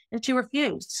you. And she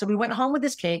refused. So we went home with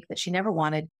this cake that she never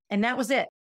wanted. And that was it.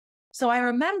 So I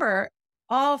remember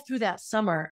all through that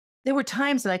summer, there were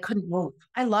times that I couldn't move.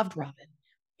 I loved Robin.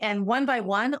 And one by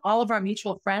one, all of our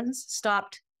mutual friends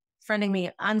stopped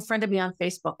unfriended me on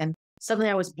Facebook. And suddenly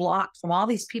I was blocked from all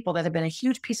these people that had been a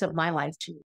huge piece of my life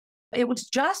too. It was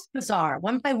just bizarre.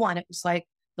 One by one, it was like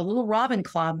the little Robin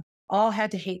Club all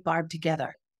had to hate Barb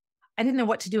together. I didn't know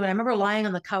what to do. And I remember lying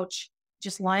on the couch,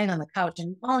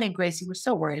 and Molly and Gracie were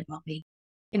so worried about me.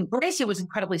 And Gracie was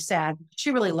incredibly sad.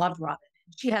 She really loved Robin.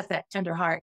 She has that tender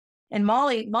heart. And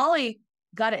Molly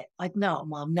got it. Like, no,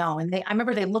 Mom, no. And I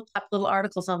remember they looked up little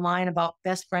articles online about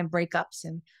best friend breakups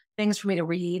and things for me to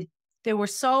read. They were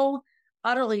so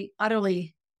utterly,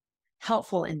 utterly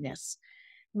helpful in this.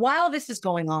 While this is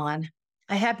going on,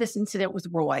 I had this incident with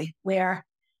Roy where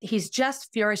he's just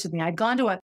furious with me.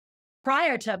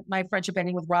 Prior to my friendship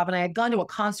ending with Robin, I had gone to a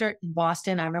concert in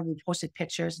Boston. I remember we posted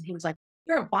pictures and he was like,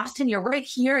 "You're in Boston, you're right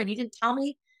here, and you didn't tell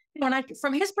me." And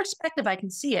from his perspective, I can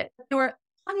see it. But there were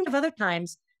plenty of other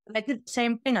times that I did the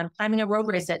same thing. I'm climbing a road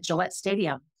race at Gillette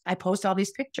Stadium. I post all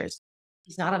these pictures.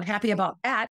 He's not unhappy about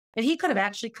that. And he could have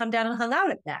actually come down and hung out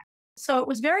at that. So it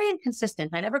was very inconsistent.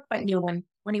 I never quite knew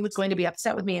when he was going to be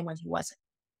upset with me and when he wasn't.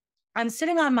 I'm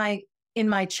sitting in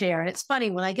my chair. And it's funny,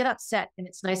 when I get upset and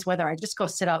it's nice weather, I just go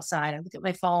sit outside. I look at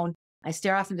my phone. I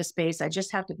stare off into space. I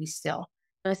just have to be still.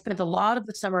 And I spent a lot of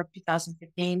the summer of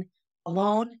 2015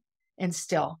 alone and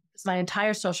still, because my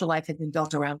entire social life had been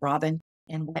built around Robin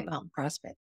and White Mountain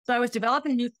CrossFit. So I was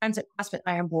developing new friends at CrossFit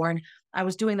Ironborn. I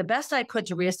was doing the best I could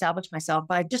to reestablish myself,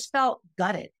 but I just felt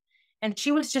gutted. And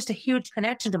she was just a huge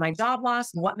connection to my job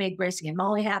loss and what made Gracie and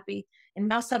Molly happy. And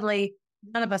now suddenly,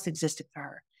 none of us existed for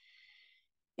her.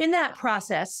 In that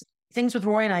process, things with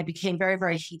Roy and I became very,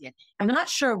 very heated. I'm not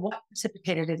sure what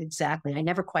precipitated it exactly. I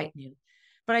never quite knew.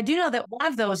 But I do know that one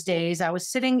of those days I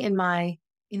was sitting in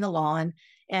the lawn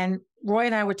and Roy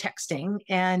and I were texting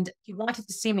and he wanted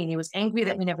to see me. And he was angry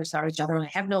that we never saw each other and I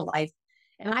have no life.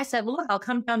 And I said, "Well, look, I'll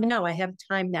come down now. I have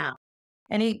time now."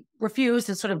 And he refused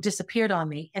and sort of disappeared on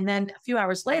me. And then a few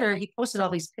hours later, he posted all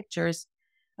these pictures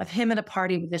of him at a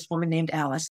party with this woman named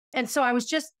Alice. And so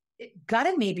it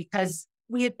gutted me because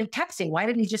we had been texting. Why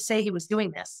didn't he just say he was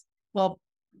doing this? Well,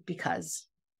 because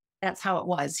that's how it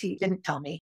was. He didn't tell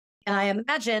me. And I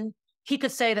imagine he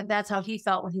could say that that's how he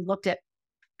felt when he looked at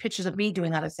pictures of me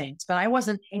doing other things. But I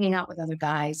wasn't hanging out with other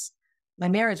guys. My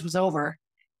marriage was over.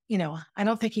 I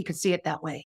don't think he could see it that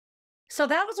way. So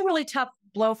that was a really tough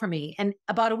blow for me. And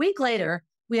about a week later,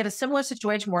 we had a similar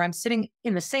situation where I'm sitting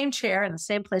in the same chair in the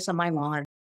same place on my lawn.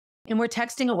 And we're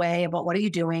texting away about what are you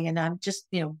doing? And I'm just,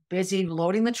 busy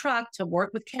loading the truck to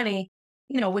work with Kenney,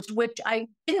 which I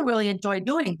didn't really enjoy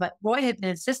doing, but Roy had been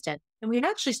insistent. And we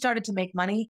actually started to make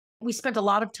money. We spent a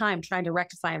lot of time trying to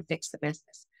rectify and fix the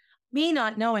business. Me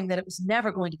not knowing that it was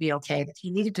never going to be okay, that he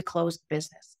needed to close the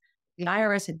business. The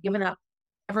IRS had given up,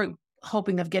 ever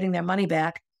hoping of getting their money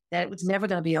back, that it was never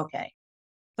going to be okay.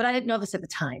 But I didn't know this at the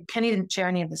time. Kenney didn't share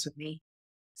any of this with me.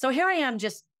 So here I am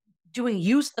just doing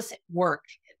useless work,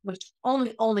 which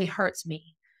only hurts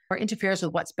me or interferes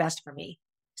with what's best for me.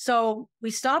 So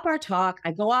we stop our talk.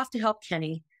 I go off to help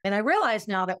Kenney. And I realize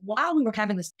now that while we were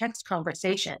having this text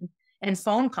conversation and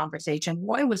phone conversation,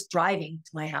 Roy was driving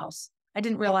to my house. I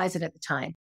didn't realize it at the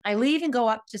time. I leave and go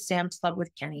up to Sam's Club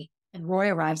with Kenney, and Roy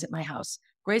arrives at my house.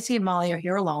 Gracie and Molly are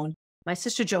here alone. My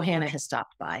sister Johanna has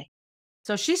stopped by.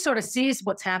 So she sort of sees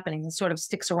what's happening and sort of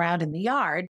sticks around in the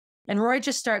yard. And Roy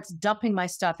just starts dumping my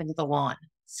stuff into the lawn.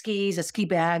 Skis, a ski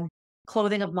bag,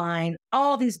 clothing of mine,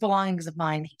 all these belongings of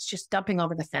mine. He's just dumping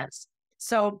over the fence.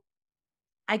 So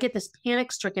I get this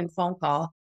panic-stricken phone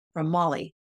call from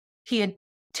Molly. He had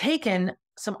taken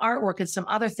some artwork and some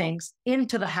other things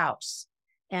into the house.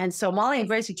 And so Molly and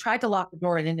Gracie tried to lock the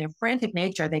door, and in their frantic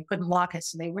nature, they couldn't lock it.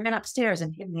 So they ran upstairs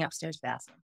and hid in the upstairs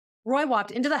bathroom. Roy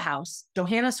walked into the house.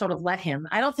 Johanna sort of let him.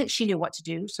 I don't think she knew what to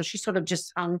do. So she sort of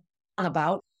just hung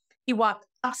about. He walked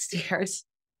upstairs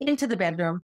into the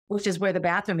bedroom, which is where the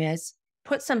bathroom is,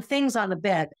 put some things on the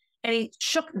bed, and he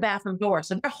shook the bathroom door.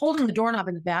 So they're holding the doorknob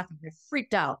in the bathroom. They're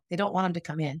freaked out. They don't want him to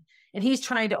come in. And he's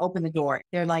trying to open the door.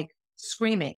 They're like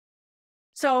screaming.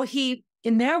 So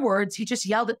in their words, he just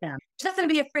yelled at them. "There's nothing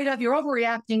to be afraid of. You're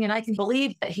overreacting." And I can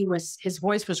believe that his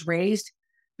voice was raised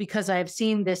because I have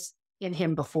seen this in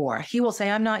him before. He will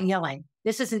say, "I'm not yelling.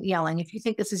 This isn't yelling. If you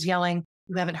think this is yelling,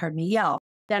 you haven't heard me yell."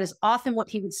 That is often what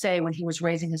he would say when he was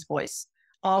raising his voice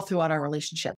all throughout our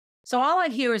relationship. So all I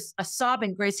hear is a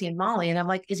sobbing Gracie and Molly. And I'm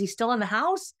like, "Is he still in the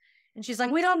house?" And she's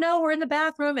like, "We don't know. We're in the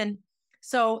bathroom." And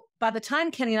so by the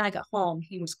time Kenney and I got home,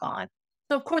 he was gone.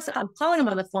 So of course I'm calling him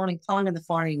on the phone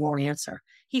and he won't answer.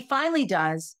 He finally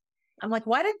does. I'm like,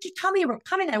 "Why didn't you tell me you were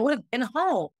coming? I would have been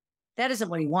home." That isn't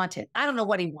what he wanted. I don't know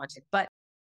what he wanted, but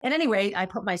At any rate, I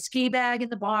put my ski bag in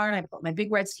the barn. I put my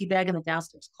big red ski bag in the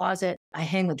downstairs closet. I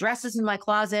hang the dresses in my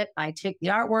closet. I take the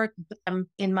artwork and put them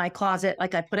in my closet.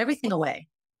 Like I put everything away.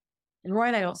 And Roy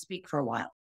and I don't speak for a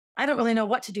while. I don't really know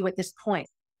what to do at this point.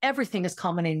 Everything is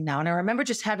culminating now. And I remember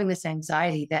just having this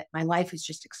anxiety that my life is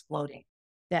just exploding,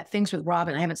 that things with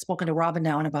Robin, I haven't spoken to Robin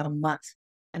now in about a month,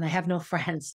 and I have no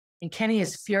friends. And Kenney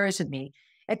is furious with me.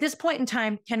 At this point in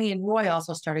time, Kenney and Roy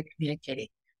also started communicating.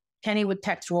 Kenney would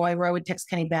text Roy, Roy would text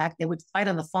Kenney back. They would fight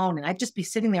on the phone, and I'd just be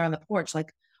sitting there on the porch,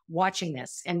 like watching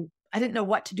this. And I didn't know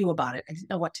what to do about it. I didn't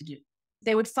know what to do.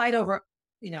 They would fight over,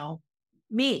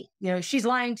 me. She's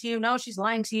lying to you. No, she's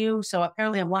lying to you. So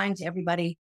apparently I'm lying to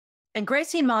everybody. And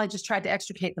Gracie and Molly just tried to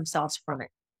extricate themselves from it.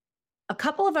 A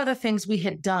couple of other things we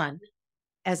had done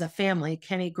as a family,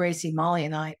 Kenney, Gracie, Molly,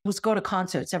 and I, was go to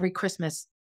concerts every Christmas.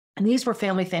 And these were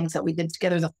family things that we did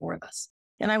together, the four of us.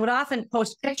 And I would often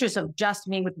post pictures of just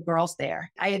me with the girls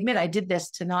there. I admit I did this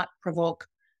to not provoke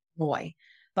Roy,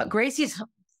 but Gracie's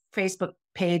Facebook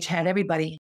page had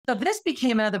everybody. So this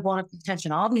became another bone of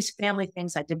contention, all these family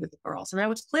things I did with the girls. And I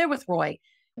was clear with Roy,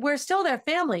 we're still their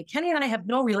family. Kenney and I have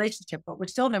no relationship, but we're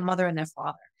still their mother and their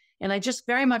father. And I just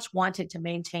very much wanted to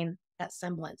maintain that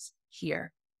semblance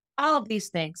here. All of these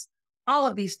things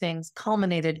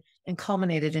culminated and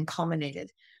culminated and culminated.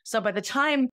 So by the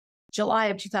time July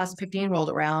of 2015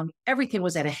 rolled around, everything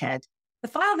was at a head. The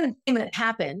final thing that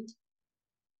happened,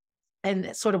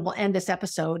 and sort of will end this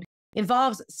episode,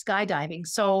 involves skydiving.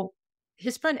 So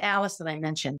his friend Alice that I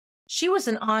mentioned, she was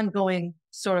an ongoing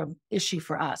sort of issue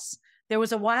for us. There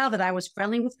was a while that I was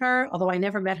friendly with her, although I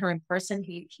never met her in person.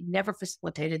 He never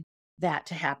facilitated that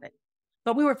to happen.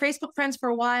 But we were Facebook friends for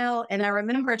a while. And I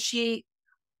remember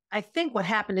I think what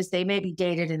happened is they maybe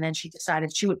dated and then she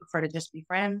decided she would prefer to just be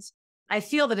friends. I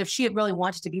feel that if she had really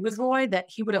wanted to be with Roy, that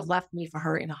he would have left me for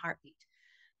her in a heartbeat.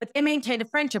 But they maintained a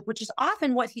friendship, which is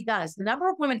often what he does. The number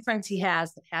of women friends he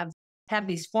has that have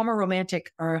these former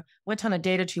romantic or went on a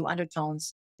date or two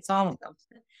undertones, it's all of them.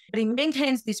 But he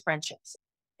maintains these friendships.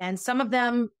 And some of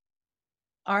them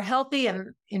are healthy,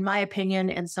 and in my opinion,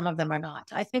 and some of them are not.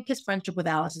 I think his friendship with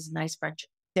Alice is a nice friendship.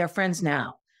 They're friends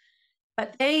now.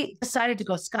 But they decided to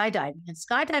go skydiving. And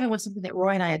skydiving was something that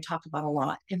Roy and I had talked about a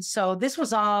lot. And so this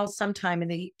was all sometime in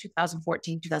the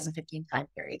 2014, 2015 time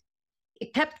period.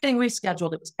 It kept getting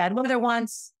rescheduled. It was bad weather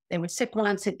once. They were sick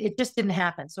once. It just didn't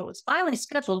happen. So it was finally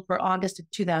scheduled for August of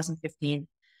 2015.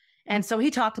 And so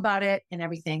he talked about it and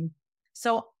everything.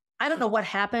 So I don't know what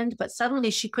happened, but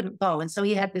suddenly she couldn't go. And so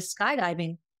he had this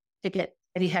skydiving ticket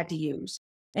that he had to use.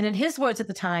 And in his words at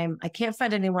the time, I can't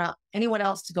find anyone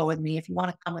else to go with me. If you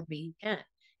want to come with me, you can.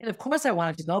 And of course I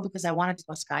wanted to go because I wanted to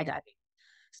go skydiving.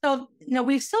 So,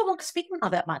 we still weren't speaking all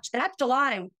that much. That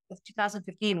July of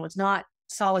 2015 was not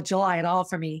solid July at all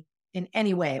for me in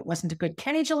any way. It wasn't a good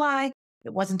Kenney July.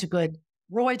 It wasn't a good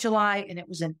Roy July. And it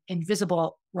was an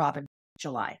invisible Robin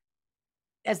July.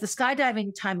 As the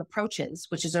skydiving time approaches,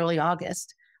 which is early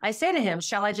August, I say to him,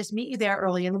 shall I just meet you there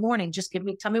early in the morning? Just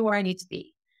tell me where I need to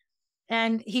be.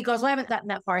 And he goes, well, I haven't gotten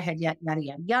that far ahead yet, yada,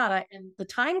 yada, yada. And the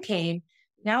time came.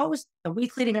 Now it was the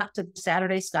week leading up to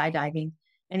Saturday skydiving.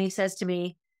 And he says to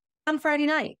me, come Friday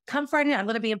night. I'm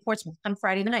going to be in Portsmouth. Come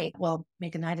Friday night. Well,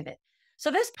 make a night of it.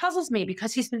 So this puzzles me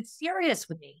because he's been furious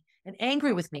with me and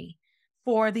angry with me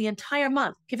for the entire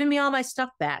month, giving me all my stuff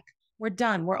back. We're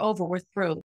done. We're over. We're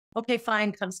through. Okay,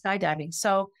 fine. Come skydiving.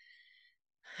 So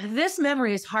this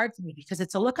memory is hard for me because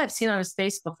it's a look I've seen on his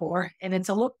face before. And it's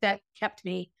a look that kept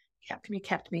me. So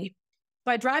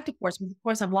I drive to Portsmouth. Of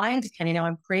course, I'm lying to Kenney now.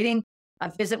 I'm creating a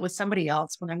visit with somebody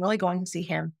else when I'm really going to see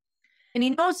him. And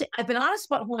he knows I've been honest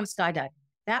about who I'm skydiving.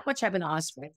 That much I've been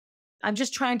honest with. I'm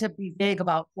just trying to be vague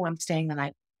about who I'm staying the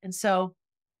night. And so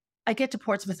I get to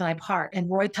Portsmouth and I park. And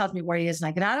Roy tells me where he is. And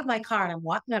I get out of my car and I'm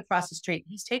walking across the street.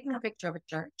 He's taking a picture of a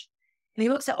church. And he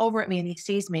looks over at me and he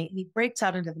sees me and he breaks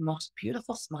out into the most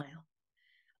beautiful smile.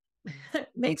 It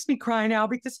makes me cry now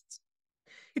because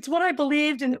it's what I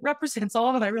believed and it represents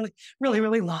all that I really, really,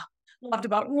 really loved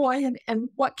about Roy and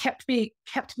what kept me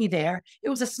there. It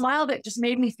was a smile that just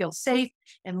made me feel safe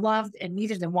and loved and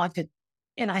needed and wanted.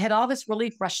 And I had all this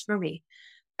relief rush through me.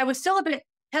 I was still a bit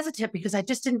hesitant because I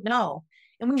just didn't know.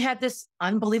 And we had this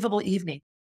unbelievable evening,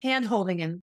 hand holding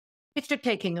and picture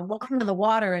taking and walking in the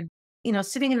water and,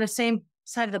 sitting in the same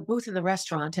side of the booth in the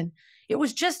restaurant. And it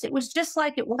was just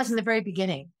like it was in the very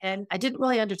beginning. And I didn't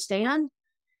really understand.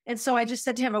 And so I just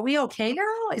said to him, are we okay,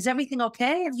 girl? Is everything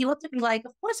okay? And he looked at me like,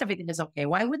 of course everything is okay.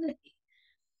 Why wouldn't it be?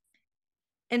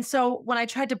 And so when I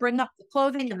tried to bring up the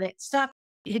clothing and the stuff,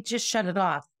 it just shut it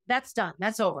off. That's done.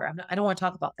 That's over. I don't want to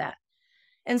talk about that.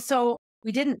 And so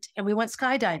we didn't. And we went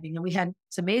skydiving and we had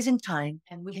this amazing time.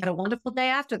 And we had a wonderful day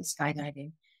after the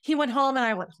skydiving. He went home and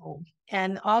I went home,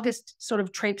 and August sort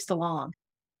of traipsed along.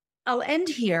 I'll end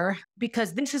here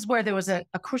because this is where there was a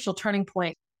crucial turning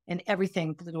point and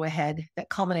everything blew to a head that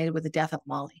culminated with the death of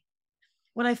Molly.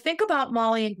 When I think about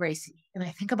Molly and Gracie, and I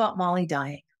think about Molly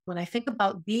dying, when I think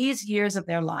about these years of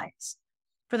their lives,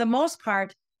 for the most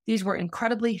part, these were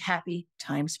incredibly happy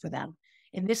times for them.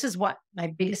 And this is what my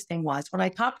biggest thing was. When I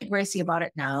talk to Gracie about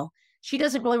it now, she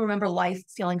doesn't really remember life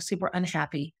feeling super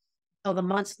unhappy until the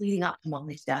months leading up to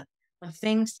Molly's death, when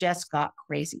things just got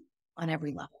crazy on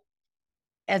every level.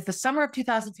 As the summer of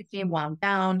 2015 wound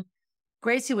down,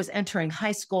 Gracie was entering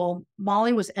high school.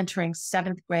 Molly was entering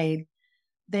seventh grade.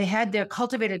 They had their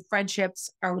cultivated friendships.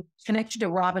 Our connection to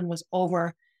Robin was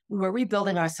over. We were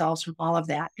rebuilding ourselves from all of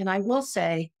that. And I will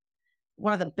say,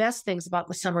 one of the best things about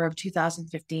the summer of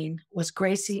 2015 was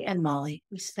Gracie and Molly.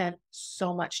 We spent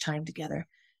so much time together.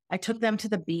 I took them to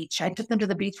the beach. I took them to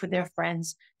the beach with their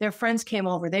friends. Their friends came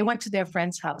over. They went to their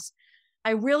friend's house.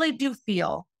 I really do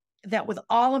feel that with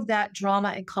all of that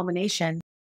drama and culmination,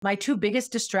 my two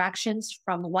biggest distractions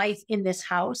from life in this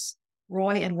house,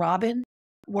 Roy and Robin,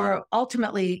 were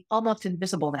ultimately almost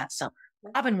invisible that summer.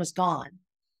 Robin was gone,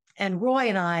 and Roy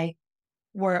and I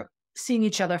were seeing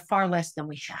each other far less than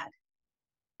we had.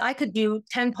 I could do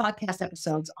 10 podcast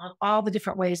episodes on all the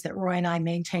different ways that Roy and I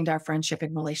maintained our friendship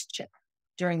and relationship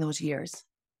during those years.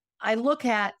 I look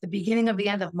at the beginning of the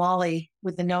end of Molly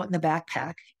with the note in the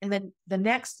backpack. And then the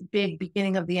next big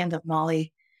beginning of the end of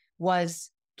Molly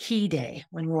was Key Day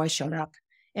when Roy showed up.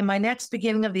 And my next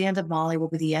beginning of the end of Molly will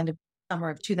be the end of summer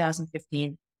of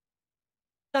 2015.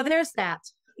 So there's that.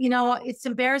 It's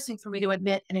embarrassing for me to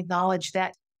admit and acknowledge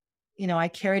that, I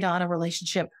carried on a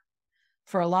relationship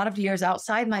for a lot of years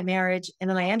outside my marriage. And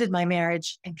then I ended my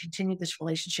marriage and continued this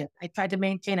relationship. I tried to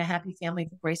maintain a happy family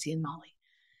for Gracie and Molly.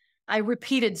 I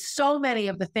repeated so many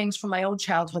of the things from my own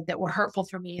childhood that were hurtful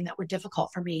for me and that were difficult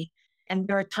for me. And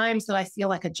there are times that I feel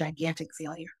like a gigantic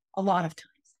failure, a lot of times.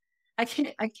 I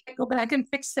can't go back and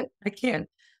fix it. I can't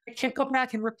go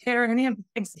back and repair any of the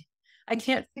things. I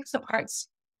can't fix the parts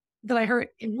that I hurt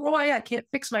in Roy. I can't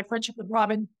fix my friendship with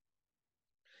Robin.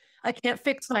 I can't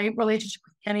fix my relationship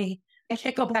with Kenney. I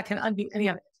can't go back and undo any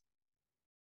of it.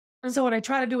 And so what I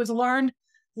try to do is learn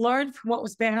from what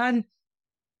was bad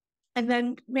and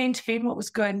then maintain what was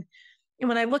good. And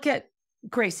when I look at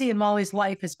Gracie and Molly's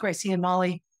life as Gracie and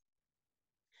Molly,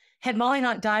 had Molly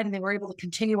not died and they were able to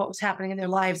continue what was happening in their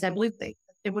lives, I believe they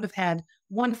would have had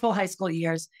wonderful high school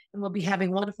years and will be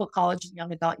having wonderful college and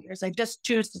young adult years. I just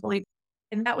choose to believe.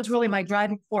 And that was really my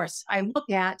driving force. I look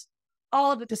at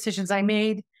all of the decisions I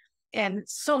made, and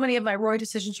so many of my Roy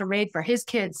decisions were made for his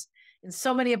kids. And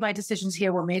so many of my decisions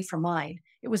here were made for mine.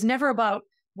 It was never about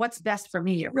what's best for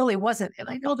me. It really wasn't. And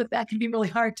I know that can be really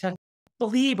hard to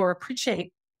believe or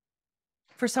appreciate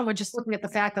for someone just looking at the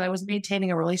fact that I was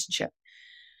maintaining a relationship.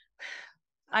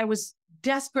 I was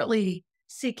desperately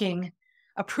seeking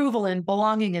approval and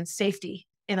belonging and safety.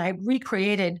 And I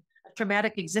recreated a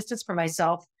traumatic existence for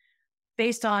myself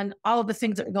based on all of the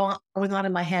things that were going on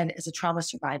in my head as a trauma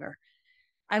survivor.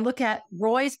 I look at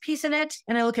Roy's piece in it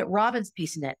and I look at Robin's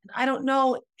piece in it. I don't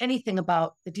know anything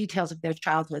about the details of their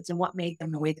childhoods and what made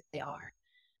them the way that they are,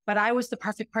 but I was the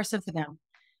perfect person for them.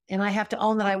 And I have to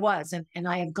own that I was. And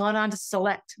I have gone on to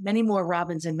select many more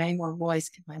Robins and many more Roys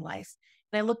in my life.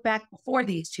 And I look back before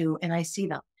these two and I see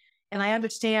them. And I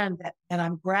understand that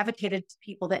I'm gravitated to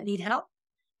people that need help,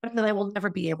 but that I will never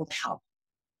be able to help.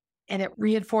 And it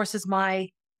reinforces my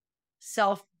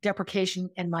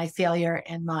self-deprecation and my failure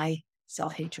and my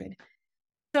self-hatred.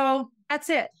 So that's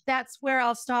it. That's where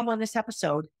I'll stop on this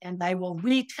episode. And I will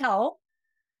retell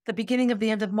the beginning of the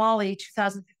end of Molly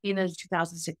 2015 and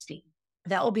 2016.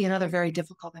 That will be another very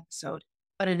difficult episode,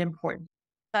 but an important.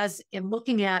 Because in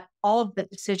looking at all of the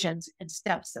decisions and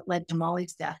steps that led to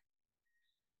Molly's death,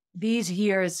 these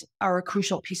years are a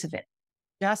crucial piece of it.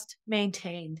 Just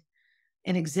maintained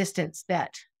an existence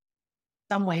that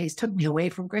in some ways took me away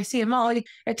from Gracie and Molly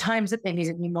at times that they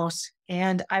needed me most.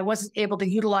 And I wasn't able to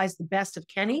utilize the best of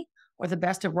Kenney or the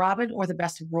best of Robin or the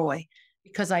best of Roy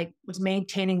because I was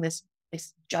maintaining this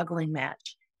juggling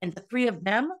match. And the three of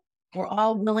them were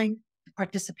all willing to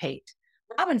participate.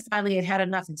 Robin finally had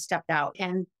enough and stepped out.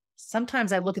 And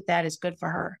sometimes I look at that as good for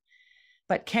her.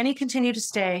 But Kenney continued to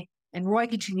stay and Roy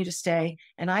continued to stay.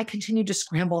 And I continued to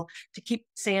scramble to keep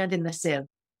sand in the sieve.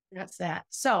 That's that.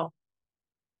 So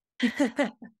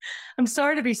I'm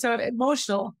sorry to be so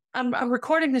emotional. I'm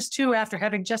recording this too after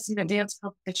having just seen a dance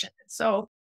competition. So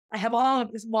I have all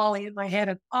of this Molly in my head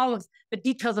and all of the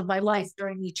details of my life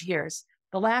during each years.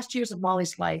 The last years of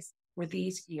Molly's life were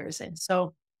these years. And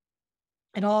so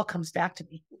it all comes back to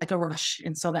me like a rush.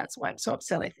 And so that's why I'm so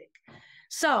upset, I think.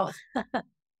 So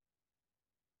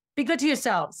Be good to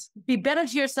yourselves. Be better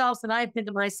to yourselves than I've been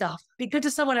to myself. Be good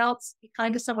to someone else. Be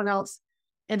kind to someone else.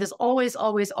 And as always,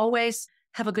 always, always,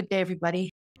 have a good day,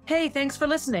 everybody. Hey, thanks for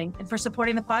listening and for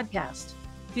supporting the podcast.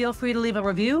 Feel free to leave a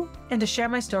review and to share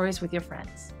my stories with your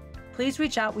friends. Please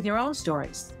reach out with your own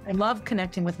stories. I love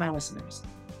connecting with my listeners.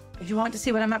 If you want to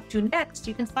see what I'm up to next,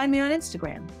 you can find me on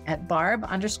Instagram at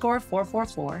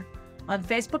barb_444, on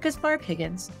Facebook as Barb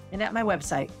Higgins, and at my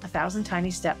website,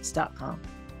 1000tinysteps.com.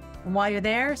 And while you're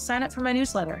there, sign up for my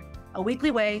newsletter, a weekly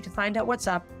way to find out what's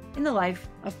up in the life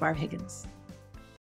of Barb Higgins.